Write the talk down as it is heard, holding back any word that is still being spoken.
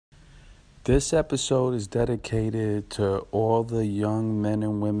This episode is dedicated to all the young men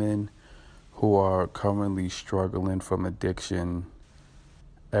and women who are currently struggling from addiction,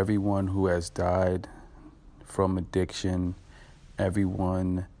 everyone who has died from addiction,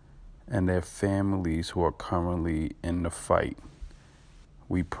 everyone and their families who are currently in the fight.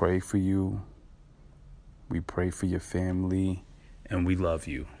 We pray for you, we pray for your family, and we love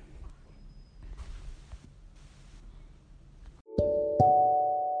you.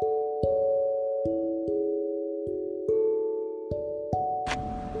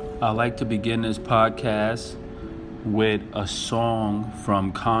 I'd like to begin this podcast with a song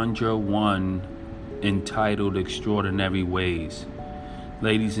from Conjure One entitled Extraordinary Ways.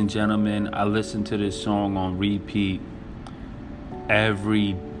 Ladies and gentlemen, I listen to this song on repeat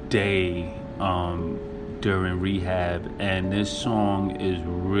every day during rehab, and this song is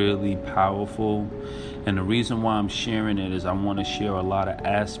really powerful. And the reason why I'm sharing it is I want to share a lot of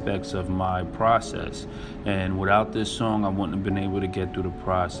aspects of my process, and without this song I wouldn't have been able to get through the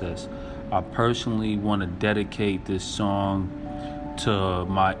process. I personally want to dedicate this song to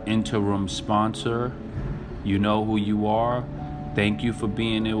my interim sponsor. You know who you are. Thank you for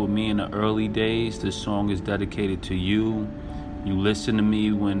being there with me in the early days. This song is dedicated to you. You listened to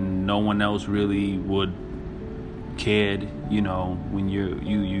me when no one else really cared. You know, when you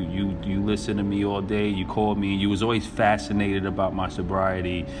listened to me all day. You called me. You was always fascinated about my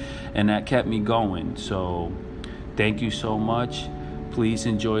sobriety, and that kept me going. So thank you so much. Please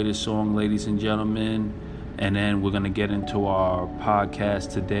enjoy this song, ladies and gentlemen. And then we're going to get into our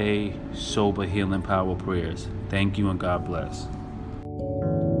podcast today, Sober Healing Power Prayers. Thank you and God bless.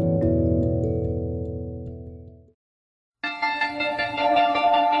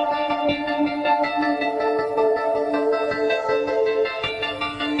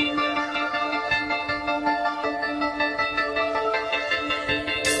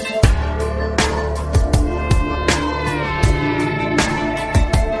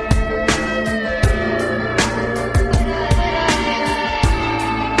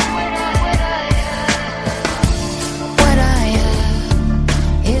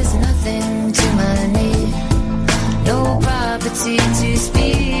 To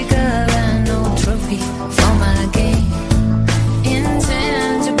speak of and no trophy for my game.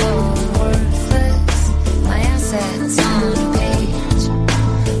 Intangible, worthless, my assets on a page.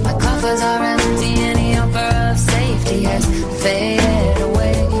 My coffers are empty, any offer of safety has faded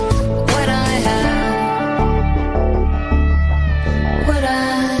away. What I have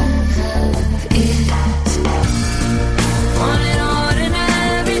is on an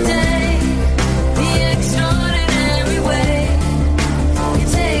ordinary day, the extraordinary way.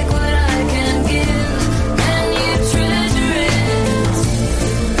 Take what I can give, and you treasure it.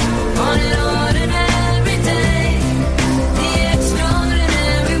 On an ordinary day, the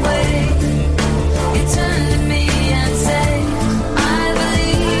extraordinary way. You turn to me and say, I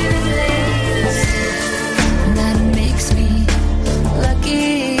believe in this. And that makes me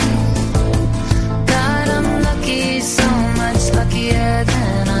lucky. God, I'm lucky, so much luckier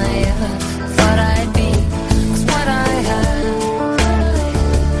than I ever thought I'd be. 'Cause what I have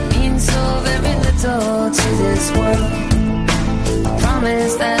so very little to this world. A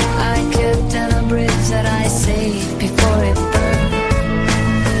promise that I kept and a bridge that I saved before it burned.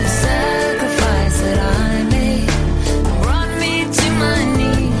 The sacrifice that I made brought me to my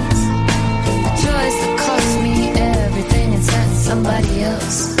knees. The choice that cost me everything and set somebody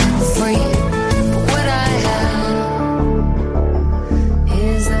else free. But what I have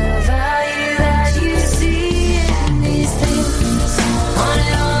is the value that you see in these things. On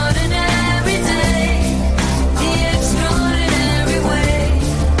and on.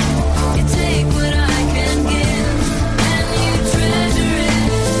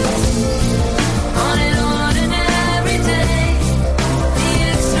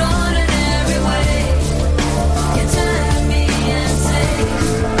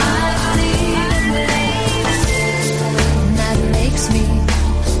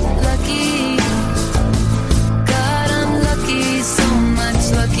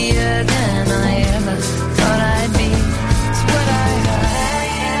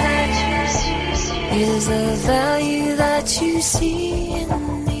 Is the value that you see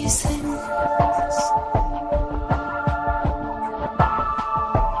in these things.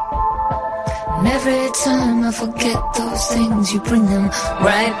 And every time I forget those things, you bring them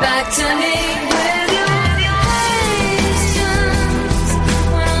right back to me. With your patience,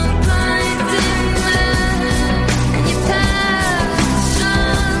 when I'm blind and mad, and your passion,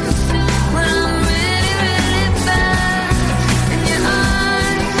 when I'm really, really bad, and your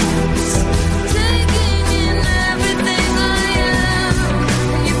eyes taking in everything I am,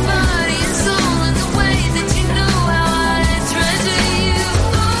 and your body is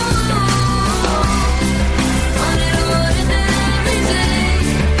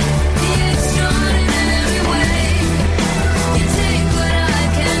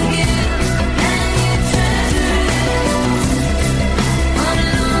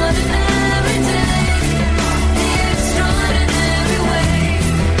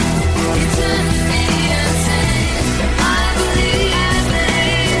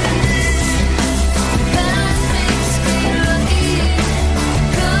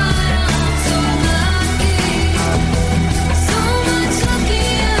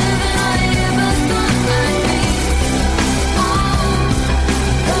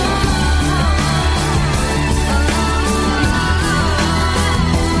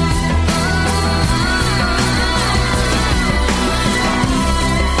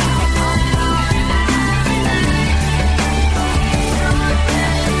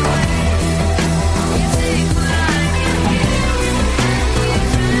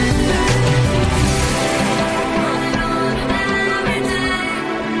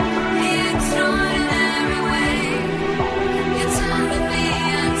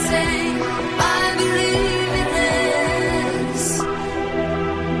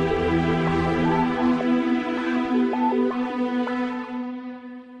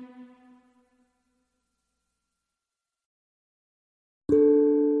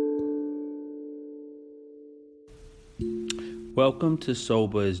Welcome to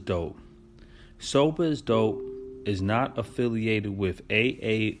Sober is Dope. Sober is Dope is not affiliated with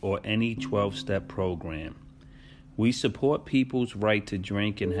AA or any 12-step program. We support people's right to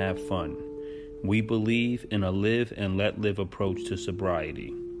drink and have fun. We believe in a live and let live approach to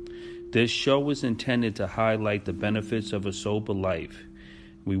sobriety. This show is intended to highlight the benefits of a sober life.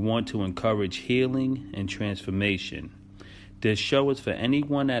 We want to encourage healing and transformation. This show is for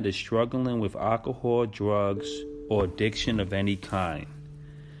anyone that is struggling with alcohol, drugs, or addiction of any kind.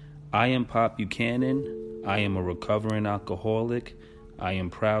 I am Pop Buchanan. I am a recovering alcoholic. I am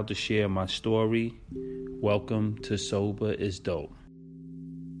proud to share my story. Welcome to Sober is Dope.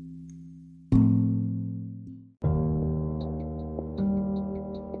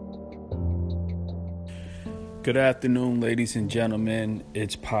 Good afternoon, ladies and gentlemen.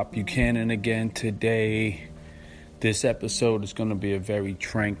 It's Pop Buchanan again today. This episode is going to be a very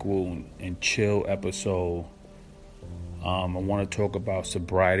tranquil and chill episode. I want to talk about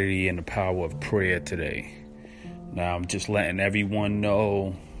sobriety and the power of prayer today. Now, I'm just letting everyone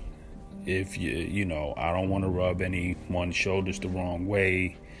know, if I don't want to rub anyone's shoulders the wrong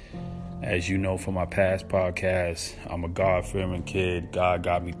way. As you know from my past podcasts, I'm a God-fearing kid. God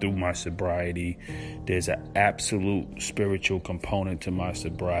got me through my sobriety. There's an absolute spiritual component to my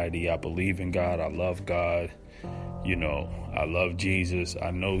sobriety. I believe in God. I love God. I love Jesus. I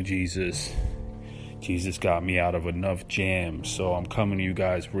know Jesus. Jesus got me out of enough jams. So I'm coming to you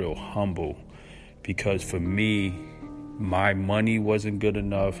guys real humble, because for me, my money wasn't good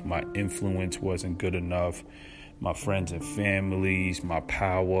enough. My influence wasn't good enough. My friends and families, my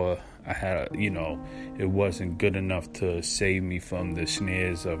power, it wasn't good enough to save me from the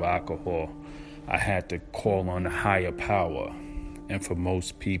snares of alcohol. I had to call on a higher power. And for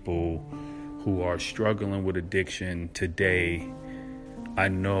most people who are struggling with addiction today, I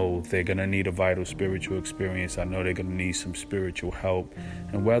know they're going to need a vital spiritual experience. I know they're going to need some spiritual help.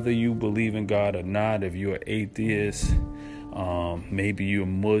 And whether you believe in God or not, if you're an atheist, maybe you're a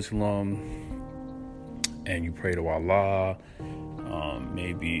Muslim and you pray to Allah,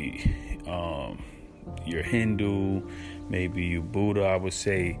 maybe you're Hindu, maybe you Buddha. I would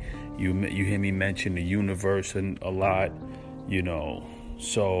say you hear me mention the universe a lot,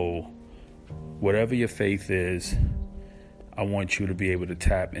 So whatever your faith is, I want you to be able to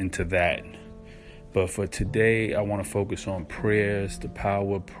tap into that. But for today, I want to focus on prayers, the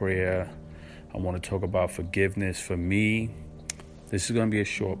power of prayer. I want to talk about forgiveness. For me, this is going to be a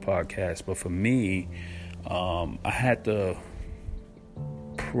short podcast, but for me, I had to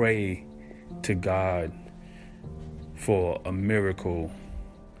pray to God for a miracle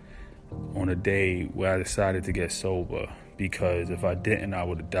on a day where I decided to get sober, because if I didn't, I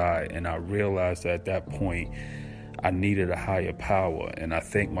would have died. And I realized that at that point, I needed a higher power. And I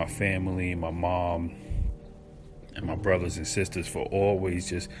thank my family, my mom, and my brothers and sisters for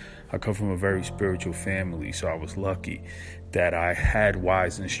always I come from a very spiritual family, so I was lucky that I had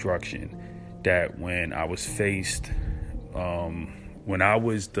wise instruction, that when I was faced, when I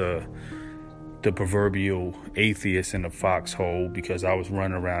was the proverbial atheist in the foxhole, because I was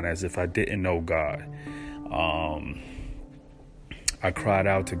running around as if I didn't know God, I cried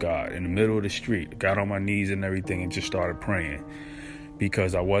out to God in the middle of the street, got on my knees and everything, and just started praying,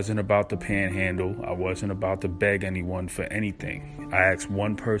 because I wasn't about to panhandle. I wasn't about to beg anyone for anything. I asked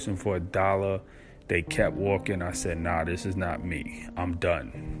one person for $1. They kept walking. I said, nah, this is not me. I'm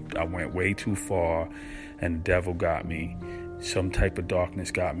done. I went way too far, and the devil got me. Some type of darkness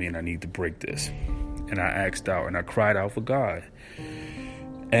got me, and I need to break this. And I asked out, and I cried out for God.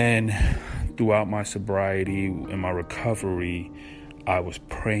 And throughout my sobriety and my recovery, I was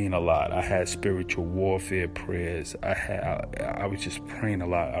praying a lot. I had spiritual warfare prayers. I was just praying a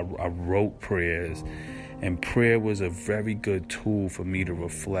lot. I wrote prayers, and prayer was a very good tool for me to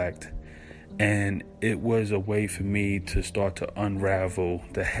reflect. And it was a way for me to start to unravel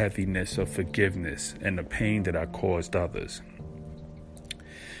the heaviness of forgiveness and the pain that I caused others.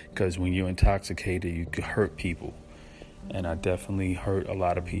 Because when you're intoxicated, you could hurt people. And I definitely hurt a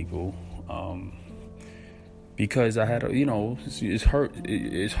lot of people. Because I had, it's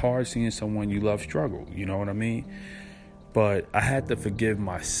hard seeing someone you love struggle, you know what I mean? But I had to forgive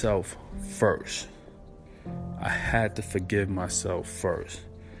myself first.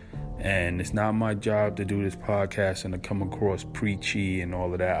 And it's not my job to do this podcast and to come across preachy and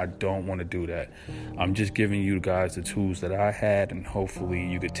all of that. I don't want to do that. I'm just giving you guys the tools that I had, and hopefully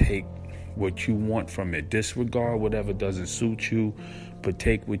you could take what you want from it. Disregard whatever doesn't suit you, but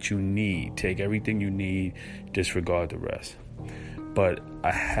take what you need. Take everything you need, disregard the rest. But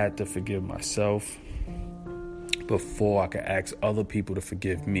I had to forgive myself before I could ask other people to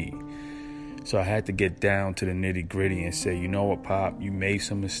forgive me. So I had to get down to the nitty gritty and say, you know what, Pop, you made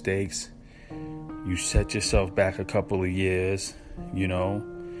some mistakes. You set yourself back a couple of years, you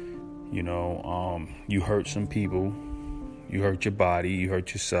hurt some people. You hurt your body, you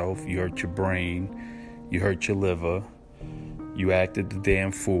hurt yourself, you hurt your brain, you hurt your liver. You acted the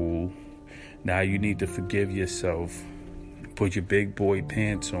damn fool. Now you need to forgive yourself, put your big boy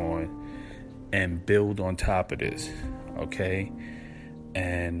pants on, and build on top of this, okay?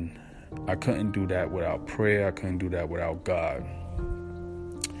 And I couldn't do that without prayer. I couldn't do that without God.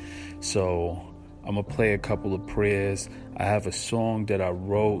 So I'm going to play a couple of prayers. I have a song that I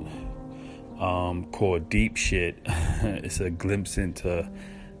wrote called Deep Shit. It's a glimpse into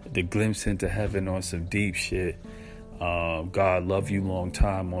heaven on some deep shit. God love you long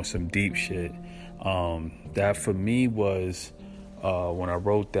time on some deep shit. That for me was, when I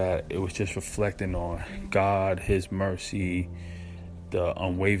wrote that, it was just reflecting on God, His mercy, the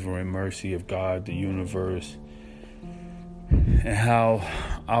unwavering mercy of God, the universe, and how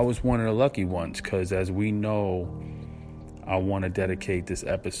I was one of the lucky ones, because as we know, I want to dedicate this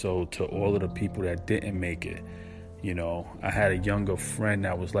episode to all of the people that didn't make it. I had a younger friend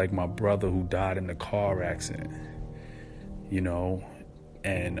that was like my brother who died in a car accident,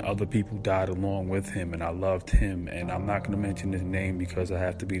 and other people died along with him, and I loved him, and I'm not going to mention his name because I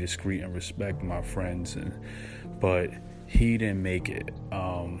have to be discreet and respect my friends, but he didn't make it.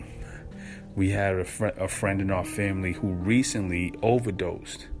 We had a friend in our family who recently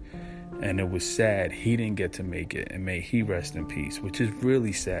overdosed, and it was sad. He didn't get to make it, and may he rest in peace, which is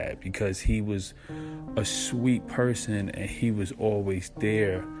really sad because he was a sweet person and he was always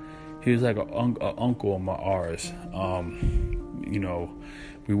there. He was like an uncle of ours.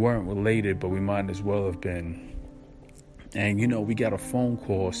 We weren't related, but we might as well have been. And, we got a phone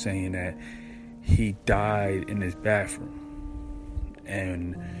call saying that he died in his bathroom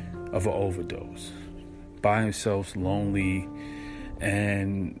and of an overdose, by himself, lonely,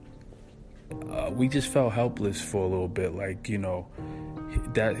 and we just felt helpless for a little bit,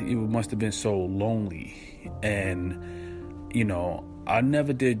 that he must have been so lonely. And I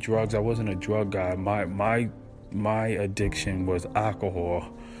never did drugs. I wasn't a drug guy. My addiction was alcohol,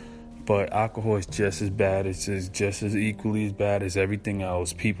 but alcohol is just as bad. It's just as equally as bad as everything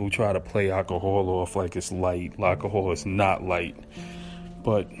else. People try to play alcohol off like it's light. Alcohol is not light.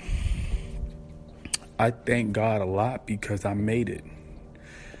 But I thank God a lot because I made it.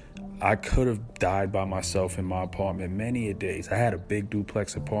 I could have died by myself in my apartment many a days. I had a big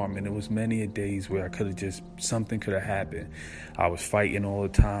duplex apartment. It was many a days where I could have something could have happened. I was fighting all the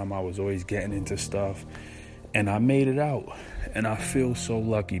time. I was always getting into stuff. And I made it out. And I feel so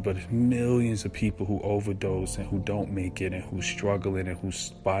lucky. But there's millions of people who overdose and who don't make it and who's struggling and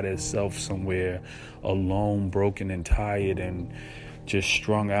who's by themselves somewhere alone, broken and tired and just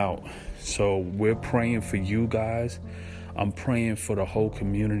strung out. So we're praying for you guys. I'm praying for the whole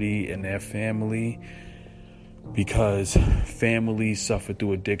community and their family, because families suffer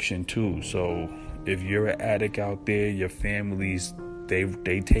through addiction too. So if you're an addict out there, your families,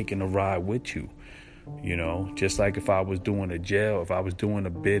 they taking a ride with you. Just like if I was doing a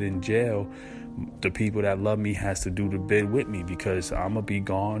bid in jail, the people that love me has to do the bid with me, because I'm gonna be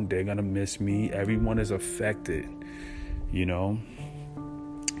gone. They're gonna miss me. Everyone is affected,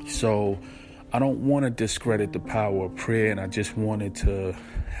 So I don't want to discredit the power of prayer, and I just wanted to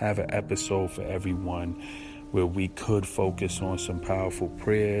have an episode for everyone where we could focus on some powerful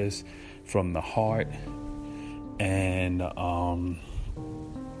prayers from the heart. And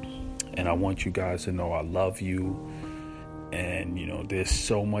I want you guys to know I love you. And, there's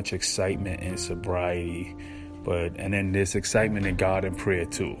so much excitement in sobriety, and then there's excitement in God and prayer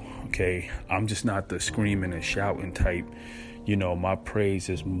too. Okay. I'm just not the screaming and shouting type. My praise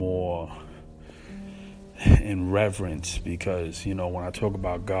is more in reverence, because when I talk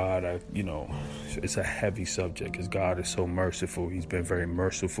about God, it's a heavy subject, because God is so merciful. He's been very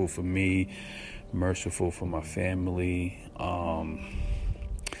merciful for me, merciful for my family.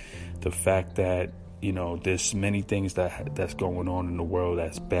 The fact that there's many things that's going on in the world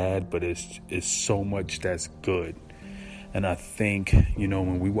that's bad, but it's so much that's good. And I think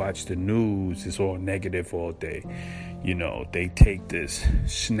when we watch the news, it's all negative all day. They take this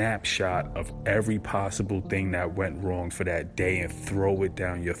snapshot of every possible thing that went wrong for that day and throw it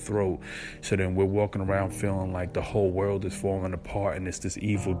down your throat. So then we're walking around feeling like the whole world is falling apart and it's this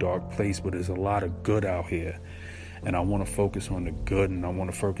evil, dark place. But there's a lot of good out here. And I want to focus on the good, and I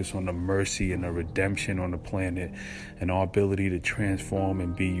want to focus on the mercy and the redemption on the planet, and our ability to transform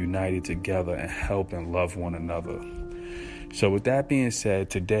and be united together and help and love one another. So with that being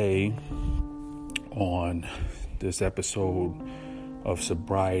said, today on this episode of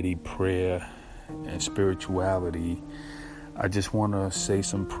sobriety, prayer, and spirituality, I just want to say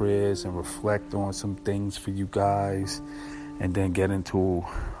some prayers and reflect on some things for you guys, and then get into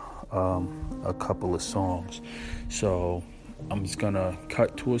a couple of songs. So I'm just going to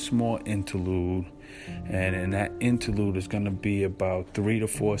cut to a small interlude, and in that interlude is going to be about 3 to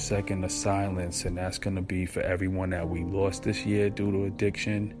 4 seconds of silence, and that's going to be for everyone that we lost this year due to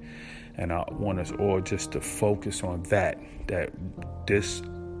addiction. And I want us all just to focus on that this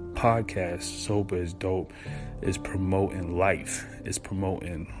podcast, Sober is Dope, is promoting life, is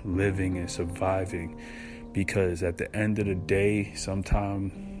promoting living and surviving, because at the end of the day,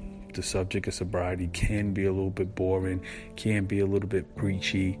 sometimes the subject of sobriety can be a little bit boring, can be a little bit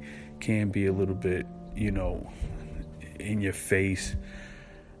preachy, can be a little bit, in your face,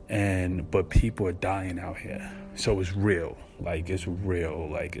 but people are dying out here. So it's real. It's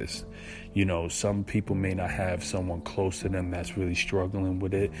some people may not have someone close to them that's really struggling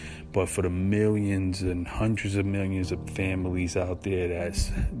with it, but for the millions and hundreds of millions of families out there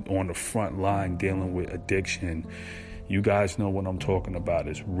that's on the front line dealing with addiction, you guys know what I'm talking about.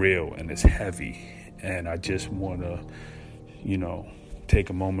 It's real and it's heavy. And I just want to, take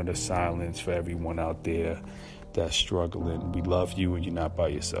a moment of silence for everyone out there that's struggling. We love you, and you're not by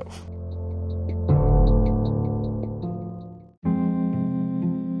yourself.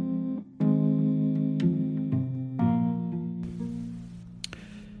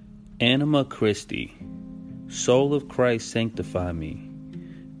 Anima Christi. Soul of Christ, sanctify me.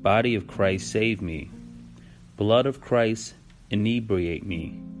 Body of Christ, save me. Blood of Christ, inebriate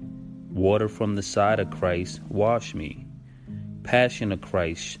me. Water from the side of Christ, wash me. Passion of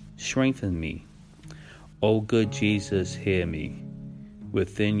Christ, strengthen me. O good Jesus, hear me.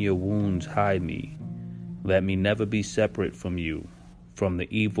 Within your wounds hide me. Let me never be separate from you. From the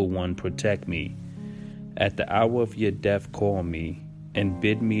evil one protect me. At the hour of your death call me, and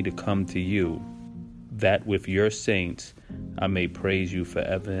bid me to come to you, that with your saints I may praise you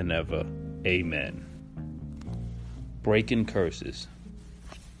forever and ever. Amen. Breaking curses.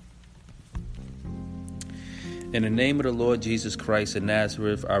 In the name of the Lord Jesus Christ of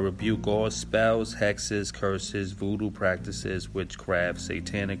Nazareth, I rebuke all spells, hexes, curses, voodoo practices, witchcraft,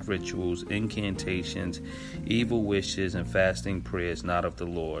 satanic rituals, incantations, evil wishes, and fasting prayers not of the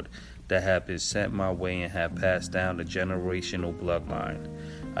Lord, that have been sent my way and have passed down the generational bloodline.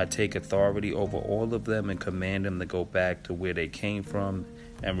 I take authority over all of them and command them to go back to where they came from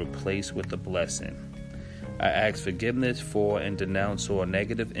and replace with a blessing. I ask forgiveness for and denounce all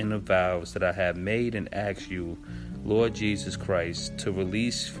negative inner vows that I have made, and ask you, Lord Jesus Christ, to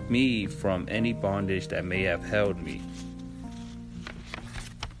release me from any bondage that may have held me.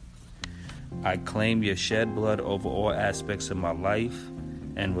 I claim your shed blood over all aspects of my life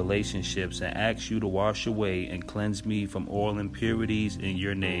and relationships, and ask you to wash away and cleanse me from all impurities in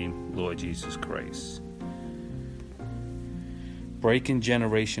your name, Lord Jesus Christ. Breaking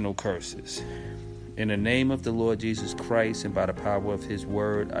generational curses. In the name of the Lord Jesus Christ, and by the power of his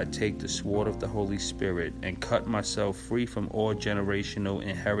word, I take the sword of the Holy Spirit and cut myself free from all generational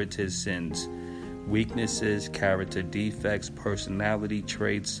inherited sins, weaknesses, character defects, personality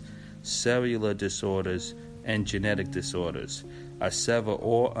traits, cellular disorders, and genetic disorders. I sever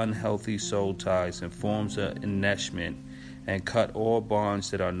all unhealthy soul ties and forms of enmeshment, and cut all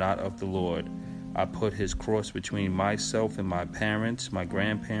bonds that are not of the Lord. I put his cross between myself and my parents, my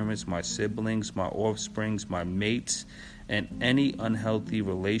grandparents, my siblings, my offsprings, my mates, and any unhealthy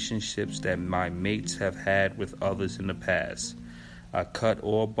relationships that my mates have had with others in the past. I cut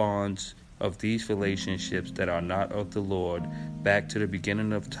all bonds of these relationships that are not of the Lord back to the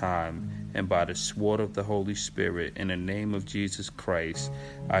beginning of time, and by the sword of the Holy Spirit, in the name of Jesus Christ,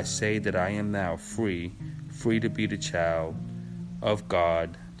 I say that I am now free to be the child of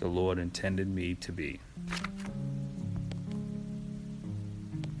God the Lord intended me to be.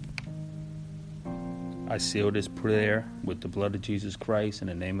 I seal this prayer with the blood of Jesus Christ, in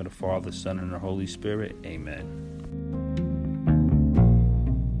the name of the Father, Son, and the Holy Spirit. Amen.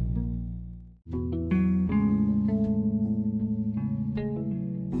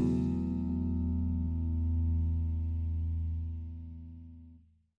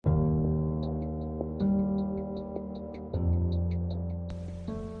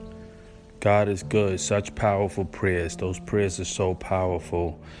 God is good. Such powerful prayers. Those prayers are so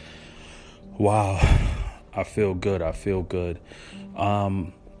powerful. Wow. I feel good.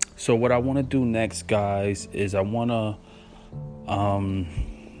 So what I want to do next, guys, is I want to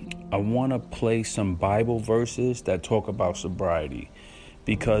play some Bible verses that talk about sobriety,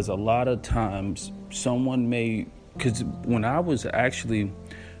 because a lot of times because when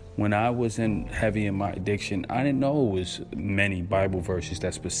when I was heavy in my addiction, I didn't know it was many Bible verses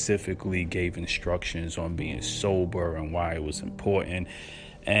that specifically gave instructions on being sober and why it was important.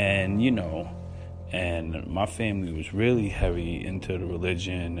 And, and my family was really heavy into the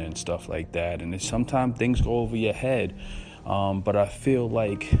religion and stuff like that. And sometimes things go over your head. But I feel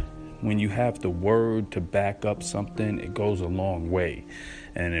like when you have the word to back up something, it goes a long way.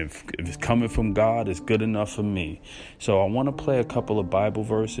 And if it's coming from God, it's good enough for me. So I want to play a couple of Bible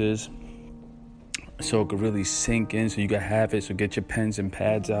verses so it could really sink in, so you can have it. So get your pens and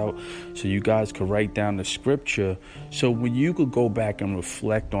pads out so you guys could write down the scripture. So when you could go back and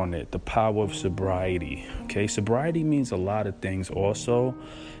reflect on it, the power of sobriety. Okay, sobriety means a lot of things also.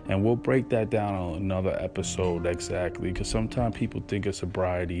 And we'll break that down on another episode exactly. Because sometimes people think of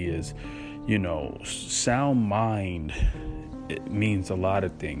sobriety as, sound mind. It means a lot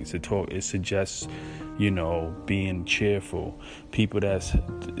of things. It suggests, being cheerful. People that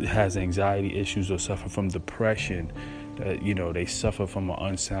has anxiety issues or suffer from depression, they suffer from an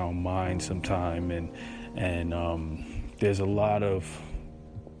unsound mind sometime. And there's a lot of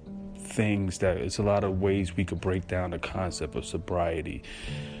things it's a lot of ways we could break down the concept of sobriety.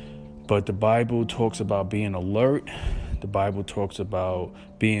 But the Bible talks about being alert. The Bible talks about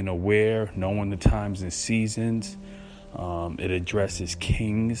being aware, knowing the times and seasons. It addresses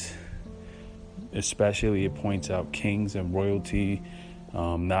kings, especially it points out kings and royalty,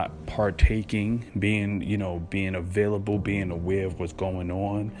 not partaking, being available, being aware of what's going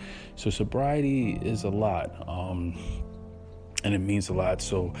on. So sobriety is a lot, and it means a lot.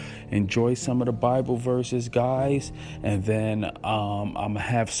 So enjoy some of the Bible verses, guys, and then I'm gonna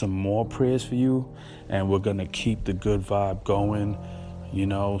have some more prayers for you, and we're gonna keep the good vibe going,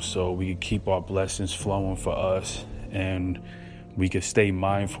 so we can keep our blessings flowing for us. And we can stay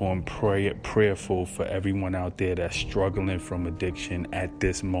mindful and prayerful for everyone out there that's struggling from addiction at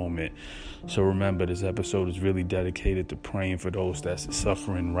this moment. So remember, this episode is really dedicated to praying for those that's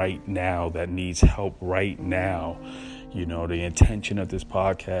suffering right now, that needs help right now. The intention of this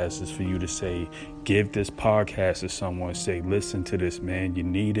podcast is for you to say, give this podcast to someone, say, listen to this, man, you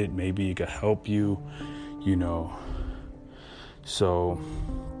need it. Maybe it could help you, So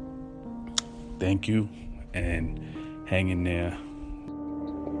thank you, and hang in there.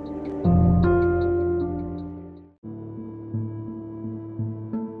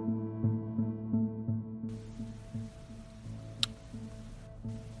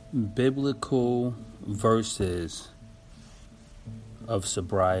 Biblical verses of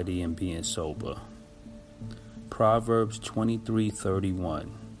sobriety and being sober. Proverbs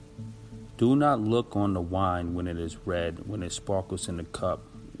 23:31. Do not look on the wine when it is red, when it sparkles in the cup,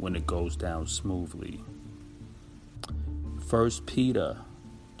 when it goes down smoothly. 1 Peter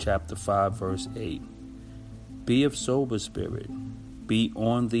chapter 5 verse 8. Be of sober spirit. Be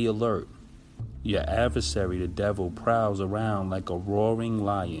on the alert. Your adversary, the devil, prowls around like a roaring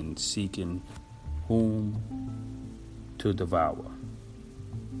lion seeking whom to devour.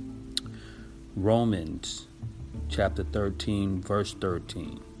 Romans chapter 13 verse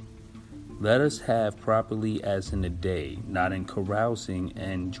 13. Let us have properly as in the day, not in carousing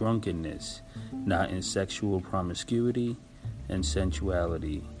and drunkenness, not in sexual promiscuity and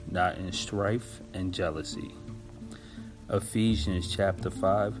sensuality, not in strife and jealousy. Ephesians chapter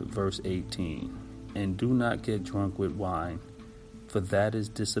 5 verse 18. And do not get drunk with wine, for that is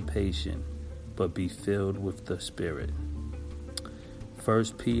dissipation, but be filled with the Spirit. 1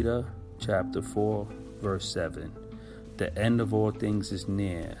 Peter chapter 4 verse 7. The end of all things is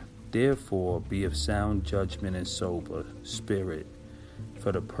near. Therefore be of sound judgment and sober spirit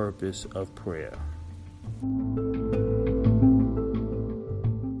for the purpose of prayer.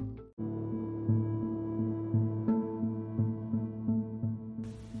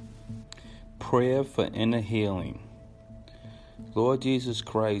 Prayer for inner healing. Lord Jesus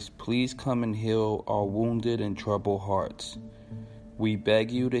Christ, please come and heal our wounded and troubled hearts. We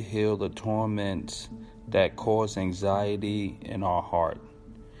beg you to heal the torments that cause anxiety in our heart.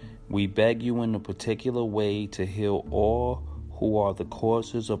 We beg you in a particular way to heal all who are the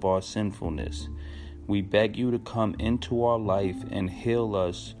causes of our sinfulness. We beg you to come into our life and heal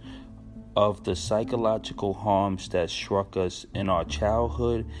us of the psychological harms that struck us in our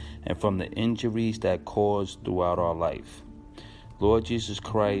childhood and from the injuries that caused throughout our life. Lord Jesus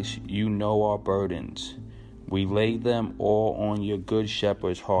Christ, you know our burdens. We lay them all on your good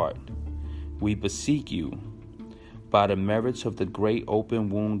shepherd's heart. We beseech you, by the merits of the great open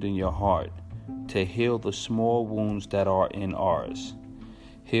wound in your heart, to heal the small wounds that are in ours.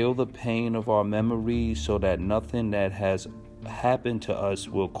 Heal the pain of our memories so that nothing that has happened to us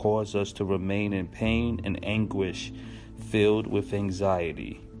will cause us to remain in pain and anguish, filled with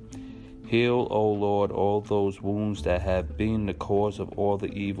anxiety. Heal, O Lord, all those wounds that have been the cause of all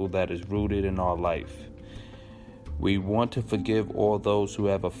the evil that is rooted in our life. We want to forgive all those who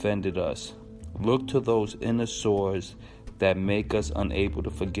have offended us. Look to those inner sores that make us unable to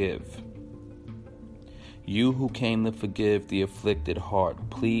forgive. You who came to forgive the afflicted heart,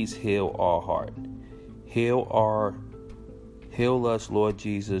 please heal our heart. Heal us, Lord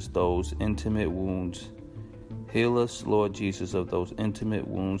Jesus, those intimate wounds. Heal us, Lord Jesus, of those intimate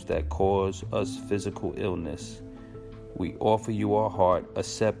wounds that cause us physical illness. We offer you our heart.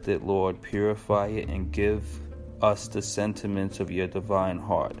 Accept it, Lord. Purify it and give us the sentiments of your divine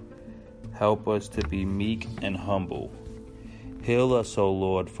heart. Help us to be meek and humble. Heal us, O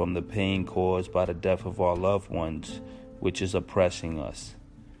Lord, from the pain caused by the death of our loved ones, which is oppressing us.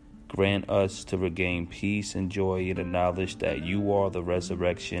 Grant us to regain peace and joy in the knowledge that you are the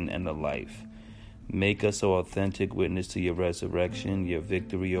resurrection and the life. Make us an authentic witness to your resurrection, your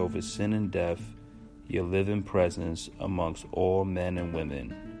victory over sin and death, your living presence amongst all men and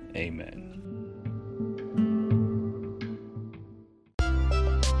women. Amen.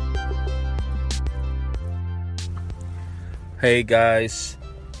 Hey guys,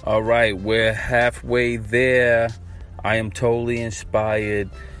 all right, we're halfway there. I am totally inspired.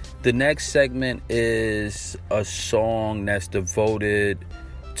 The next segment is a song that's devoted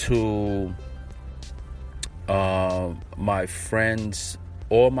to my friends,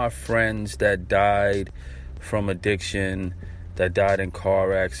 all my friends that died from addiction, that died in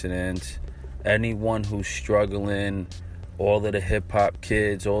car accidents, anyone who's struggling, all of the hip-hop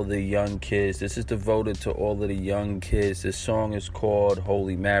kids, all the young kids. This is devoted to all of the young kids. This song is called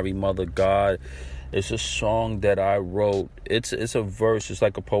Holy Mary, Mother God. It's a song that I wrote. It's a verse. It's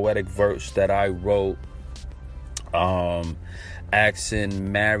like a poetic verse that I wrote,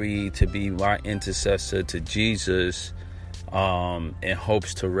 asking Mary to be my intercessor to Jesus, in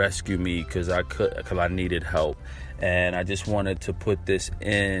hopes to rescue me because I needed help. And I just wanted to put this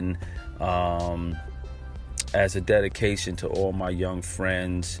in as a dedication to all my young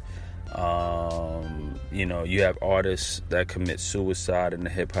friends. You have artists that commit suicide in the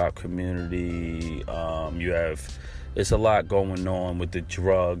hip-hop community. It's a lot going on with the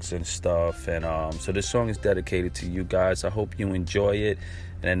drugs and stuff. And so this song is dedicated to you guys. I hope you enjoy it.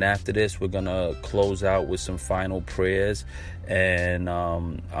 And then after this, we're going to close out with some final prayers. And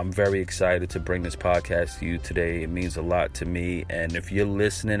I'm very excited to bring this podcast to you today. It means a lot to me. And if you're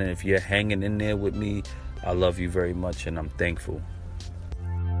listening and if you're hanging in there with me, I love you very much and I'm thankful.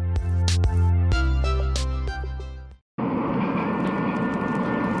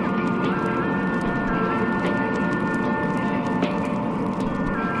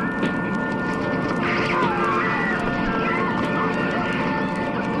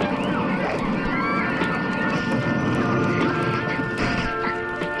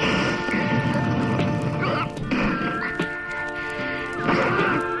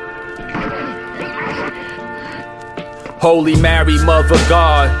 Holy Mary, Mother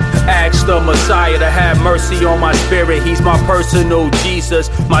God, ask the Messiah to have mercy on my spirit. He's my personal Jesus.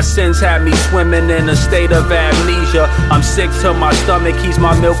 My sins have me swimming in a state of amnesia. I'm sick to my stomach. He's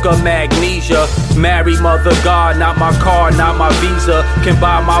my milk of magnesia. Mary, Mother God, not my car, not my visa. Can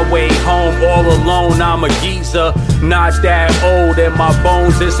buy my way home all alone. I'm a geezer, not that old, and my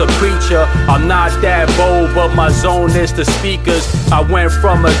bones is a preacher. I'm not that bold, but my zone is the speakers. I went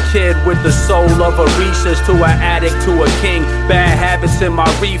from a kid with the soul of a Reese's to an addict to a king. Bad habits in my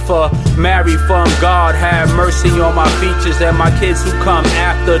reefer. Mary from God, have mercy on my features and my kids who come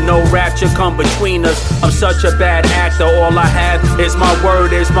after. No rapture come between us. I'm such a bad actor. All I have is my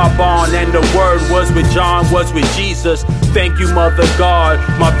word, is my bond, and the word was with John, was with Jesus. Thank you, Mother God.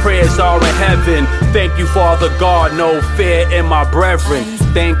 My prayers are in heaven. Thank you, Father God. No fear in my brethren.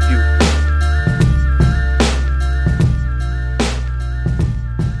 Thank you.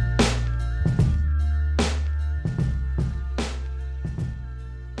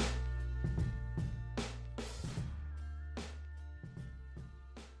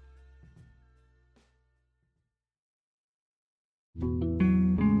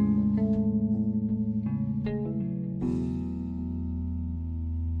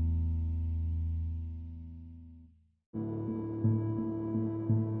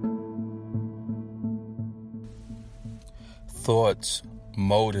 Thoughts,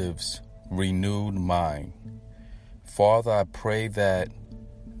 motives, renewed mind. Father, I pray that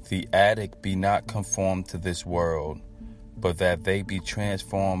the addict be not conformed to this world, but that they be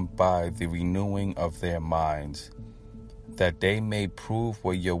transformed by the renewing of their minds, that they may prove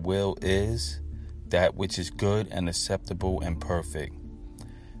what your will is, that which is good and acceptable and perfect,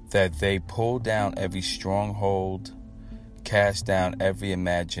 that they pull down every stronghold, cast down every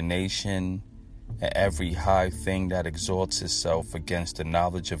imagination and every high thing that exalts itself against the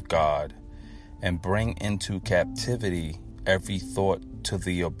knowledge of God, and bring into captivity every thought to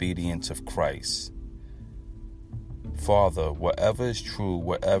the obedience of Christ. Father, whatever is true,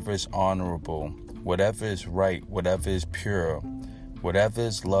 whatever is honorable, whatever is right, whatever is pure, whatever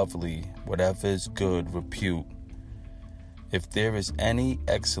is lovely, whatever is good repute, if there is any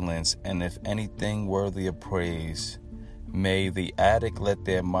excellence and if anything worthy of praise, may the addict let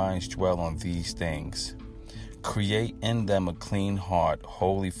their minds dwell on these things. Create in them a clean heart,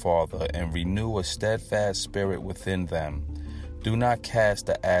 Holy Father, and renew a steadfast spirit within them. Do not cast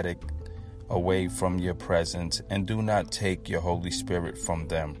the addict away from your presence, and do not take your Holy Spirit from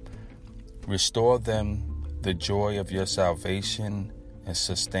them. Restore them the joy of your salvation, and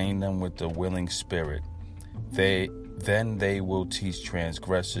sustain them with the willing spirit. Then they will teach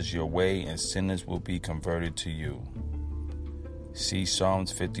transgressors your way, and sinners will be converted to you. See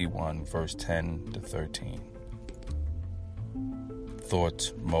Psalms 51, verse 10 to 13.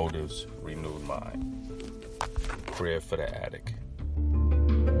 Thoughts, motives, renewed mind. Prayer for the addict.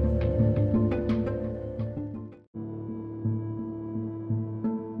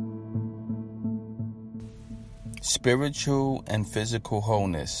 Spiritual and physical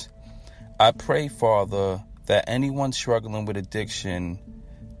wholeness. I pray, Father, that anyone struggling with addiction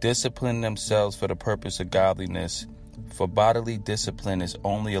discipline themselves for the purpose of godliness. For bodily discipline is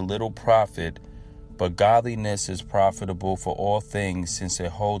only a little profit, but godliness is profitable for all things, since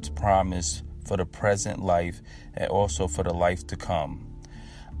it holds promise for the present life and also for the life to come.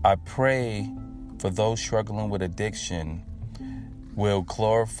 I pray for those struggling with addiction will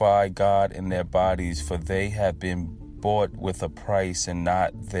glorify God in their bodies, for they have been bought with a price and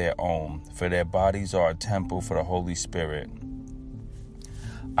not their own, for their bodies are a temple for the Holy Spirit.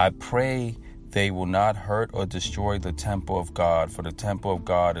 I pray they will not hurt or destroy the temple of God, for the temple of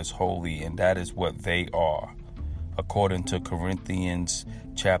God is holy, and that is what they are, according to Corinthians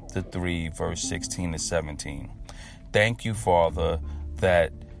chapter 3, verse 16 to 17. Thank you, Father,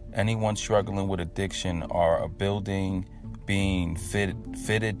 that anyone struggling with addiction are a building being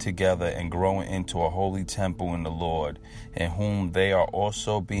fitted together and growing into a holy temple in the Lord, in whom they are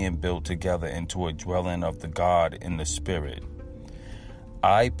also being built together into a dwelling of the God in the Spirit.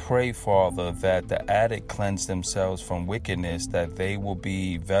 I pray, Father, that the addict cleanse themselves from wickedness, that they will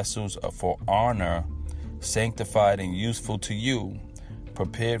be vessels for honor, sanctified and useful to you,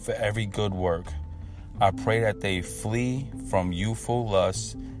 prepared for every good work. I pray that they flee from youthful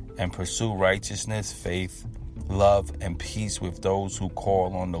lusts and pursue righteousness, faith, love, and peace with those who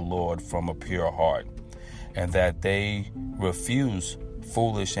call on the Lord from a pure heart, and that they refuse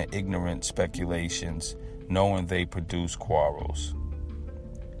foolish and ignorant speculations, knowing they produce quarrels.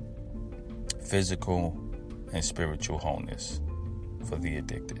 Physical and spiritual wholeness for the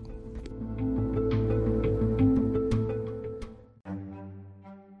addicted.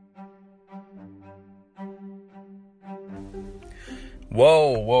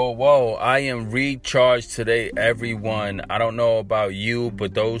 Whoa. I am recharged today, everyone. I don't know about you,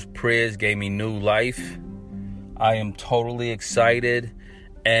 but those prayers gave me new life. I am totally excited,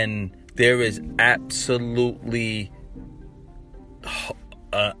 and there is absolutely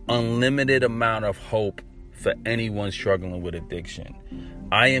an unlimited amount of hope for anyone struggling with addiction.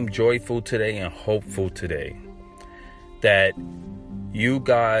 I am joyful today and hopeful today that you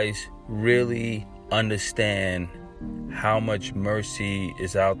guys really understand how much mercy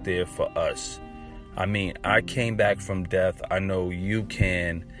is out there for us. I mean, I came back from death. I know you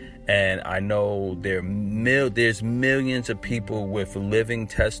can. And I know there's millions of people with living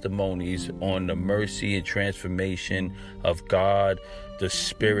testimonies on the mercy and transformation of God, the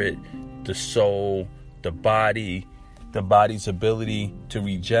spirit, the soul, the body's ability to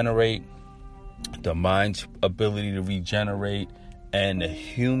regenerate, the mind's ability to regenerate, and the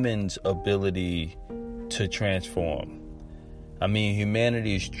human's ability to transform. I mean,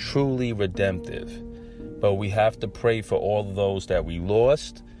 humanity is truly redemptive, but we have to pray for all of those that we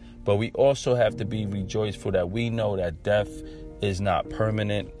lost. But we also have to be rejoiceful that we know that death is not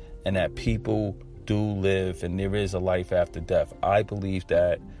permanent and that people do live and there is a life after death. I believe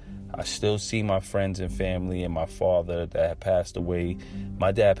that. I still see my friends and family and my father that had passed away.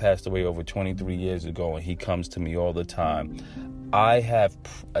 My dad passed away over 23 years ago, and he comes to me all the time. I have,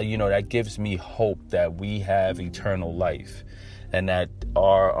 that gives me hope that we have eternal life, and that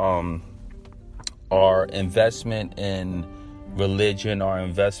our investment in religion, our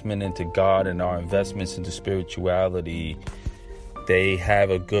investment into God, and our investments into spirituality, they have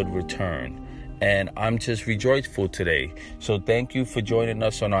a good return. And I'm just rejoiceful today. So thank you for joining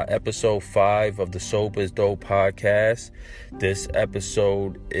us on our episode 5 of the Sober is Dope podcast. This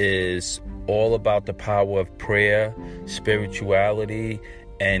episode is all about the power of prayer, spirituality,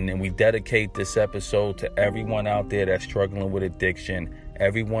 and we dedicate this episode to everyone out there that's struggling with addiction,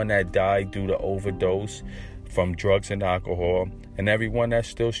 everyone that died due to overdose from drugs and alcohol, and everyone that's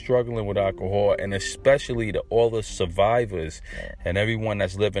still struggling with alcohol, and especially to all the survivors and everyone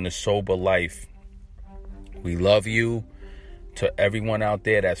that's living a sober life. We love you. To everyone out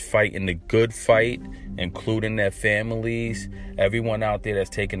there that's fighting the good fight, including their families, everyone out there that's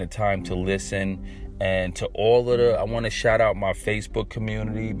taking the time to listen, and to all of I want to shout out my Facebook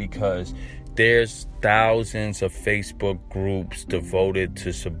community, because there's thousands of Facebook groups devoted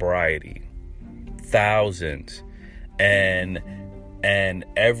to sobriety. Thousands. And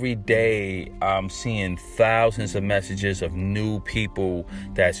every day I'm seeing thousands of messages of new people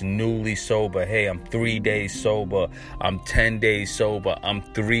that's newly sober. Hey, I'm 3 days sober. I'm 10 days sober. I'm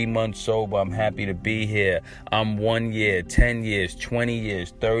 3 months sober. I'm happy to be here. I'm 1 year, 10 years, 20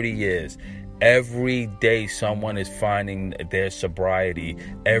 years, 30 years. Every day someone is finding their sobriety.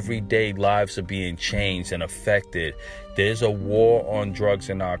 Every day lives are being changed and affected. There's a war on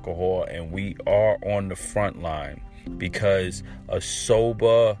drugs and alcohol, and we are on the front line, because a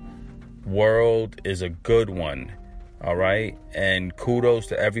sober world is a good one. All right. And kudos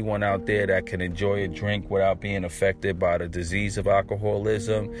to everyone out there that can enjoy a drink without being affected by the disease of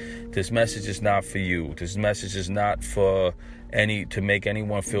alcoholism. This message is not for you. This message is not for to make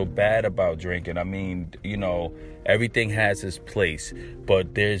anyone feel bad about drinking. I mean, everything has its place,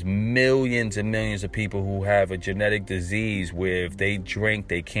 but there's millions and millions of people who have a genetic disease where if they drink,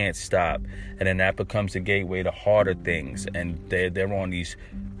 they can't stop. And then that becomes the gateway to harder things. And they're on these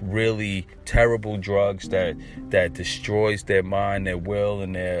really terrible drugs that destroys their mind, their will,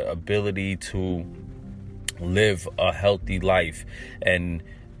 and their ability to live a healthy life. And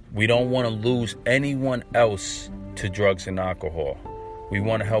we don't want to lose anyone else to drugs and alcohol. We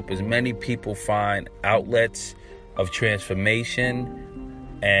want to help as many people find outlets of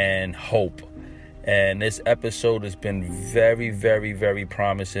transformation and hope. And this episode has been very, very, very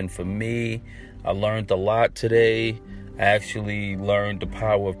promising for me. I learned a lot today. I actually learned the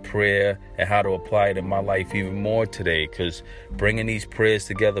power of prayer and how to apply it in my life even more today, because bringing these prayers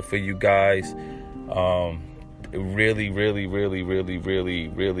together for you guys, it really, really, really, really, really,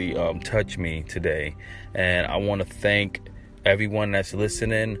 really touched me today. And I want to thank everyone that's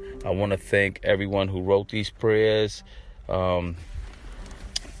listening. I want to thank everyone who wrote these prayers.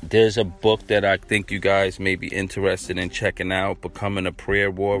 There's a book that I think you guys may be interested in checking out, Becoming a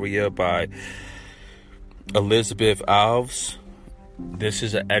Prayer Warrior by Elizabeth Alves. This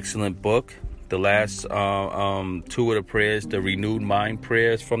is an excellent book. The last 2 of the prayers, the Renewed Mind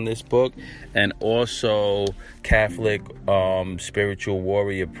prayers from this book, and also Catholic Spiritual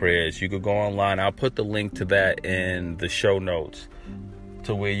Warrior prayers. You could go online. I'll put the link to that in the show notes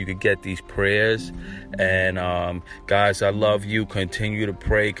to where you could get these prayers. And guys, I love you. Continue to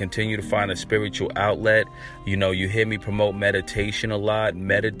pray. Continue to find a spiritual outlet. You hear me promote meditation a lot.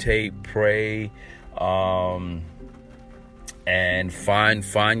 Meditate, pray, and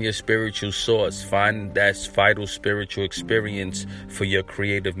find your spiritual source. Find that vital spiritual experience for your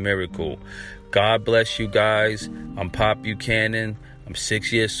creative miracle. God bless you guys. I'm Pop Buchanan. I'm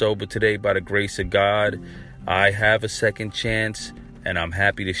 6 years sober today by the grace of God. I have a second chance, and I'm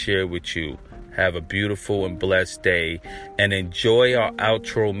happy to share it with you. Have a beautiful and blessed day, and enjoy our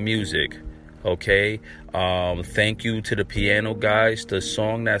outro music. Okay, thank you to the piano guys. The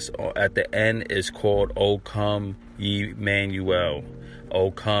song that's at the end is called "O Come Emmanuel."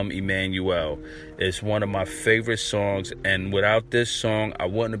 "O Come Emmanuel." It's one of my favorite songs, and without this song, I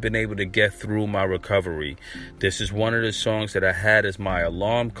wouldn't have been able to get through my recovery. This is one of the songs that I had as my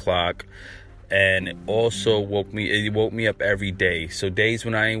alarm clock, and it also woke me up every day. So days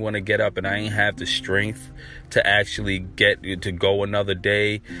when I ain't want to get up and I ain't have the strength to actually get to go another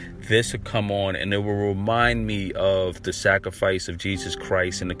day, this will come on and it will remind me of the sacrifice of Jesus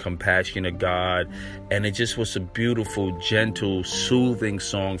Christ and the compassion of God. And it just was a beautiful, gentle, soothing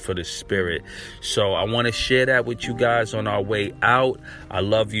song for the spirit. So I want to share that with you guys on our way out. I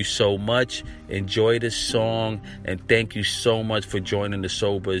love you so much. Enjoy this song, and thank you so much for joining the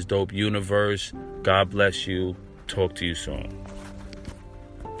Sober is Dope universe. God bless you. Talk to you soon.